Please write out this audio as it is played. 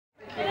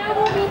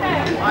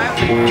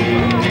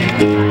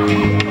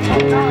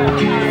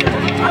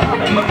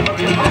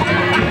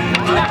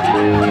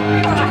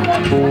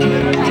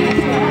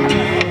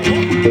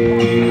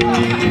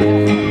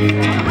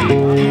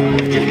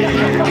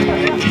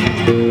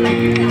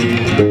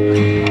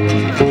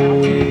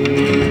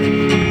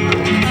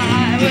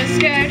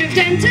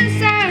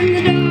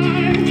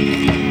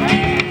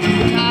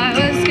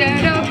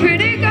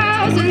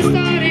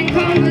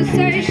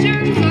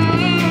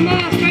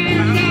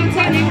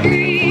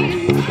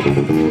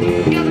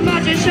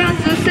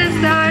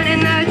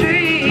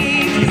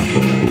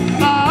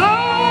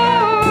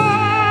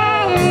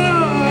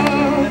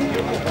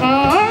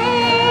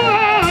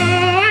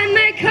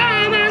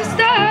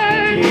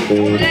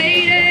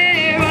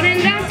Lady,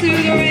 running down to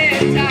the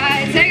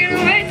riptide, taking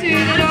away to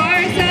the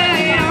dark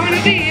side. I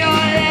wanna be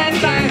your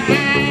left-hand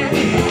man.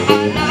 I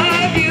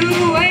love you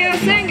when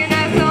you're singing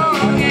that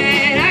song,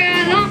 and I got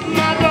a lump in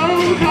my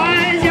throat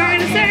 'cause you're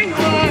gonna sing the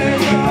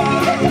words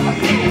wrong.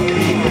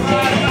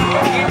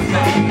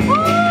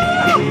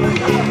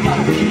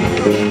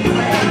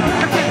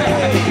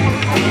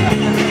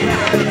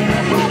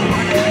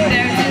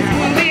 There's this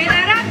movie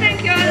that I think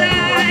you'll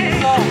like.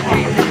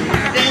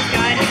 This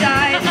guy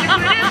decides to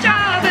quit his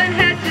job and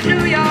head to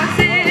New York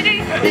City.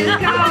 This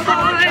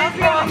cowboy's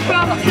from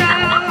the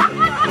south,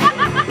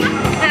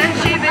 and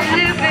she been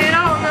living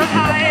on the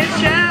highest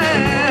shelf.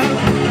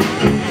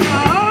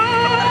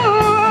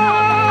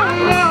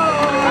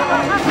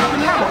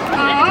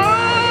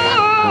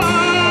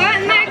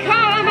 And they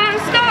come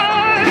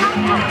unstuck.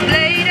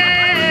 Lady,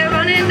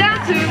 running down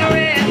to the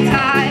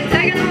riptide,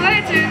 taking away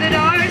to the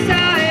dark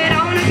side. I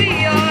wanna be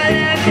your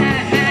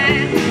left-hand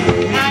man.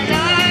 I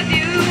love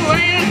you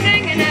when you're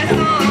singing that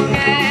song,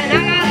 and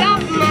I got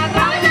lump in my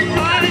throat 'cause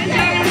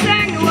you're gonna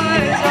sing the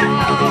words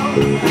wrong.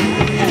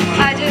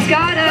 I just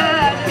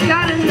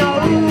gotta know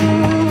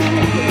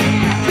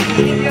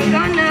if you're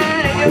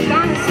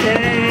gonna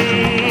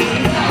stay.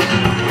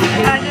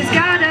 I just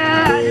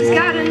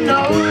gotta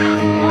know.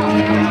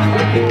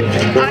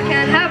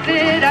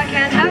 I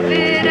can't have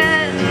it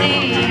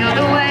any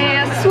other way.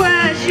 I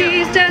swear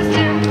she's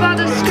destined for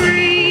the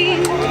screen.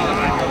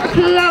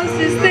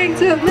 Closest thing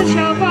to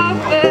Michelle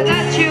Pfeiffer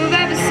that you've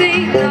ever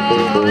seen.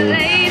 Oh,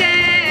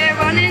 lady,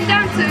 running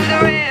down to the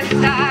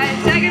riptide,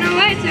 taking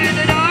away to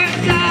the dark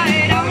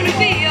side. I wanna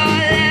be your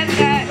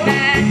left-hand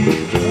man.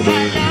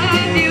 I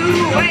love you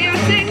when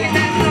you're singing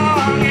that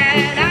song,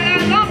 and I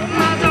got lump in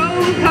my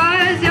throat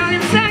 'cause you're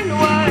gonna sing the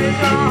words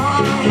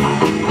wrong.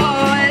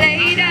 Oh,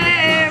 lady,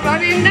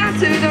 running down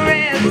to the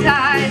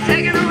riptide,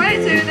 taking away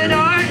to the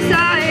dark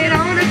side. I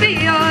wanna be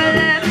your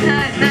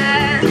left-hand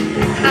man.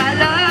 I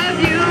love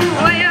you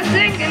when you're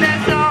singing that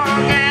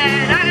song,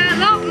 and I got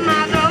lump in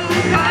my throat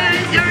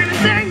 'cause you're gonna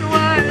sing the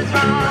words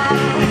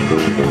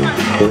wrong.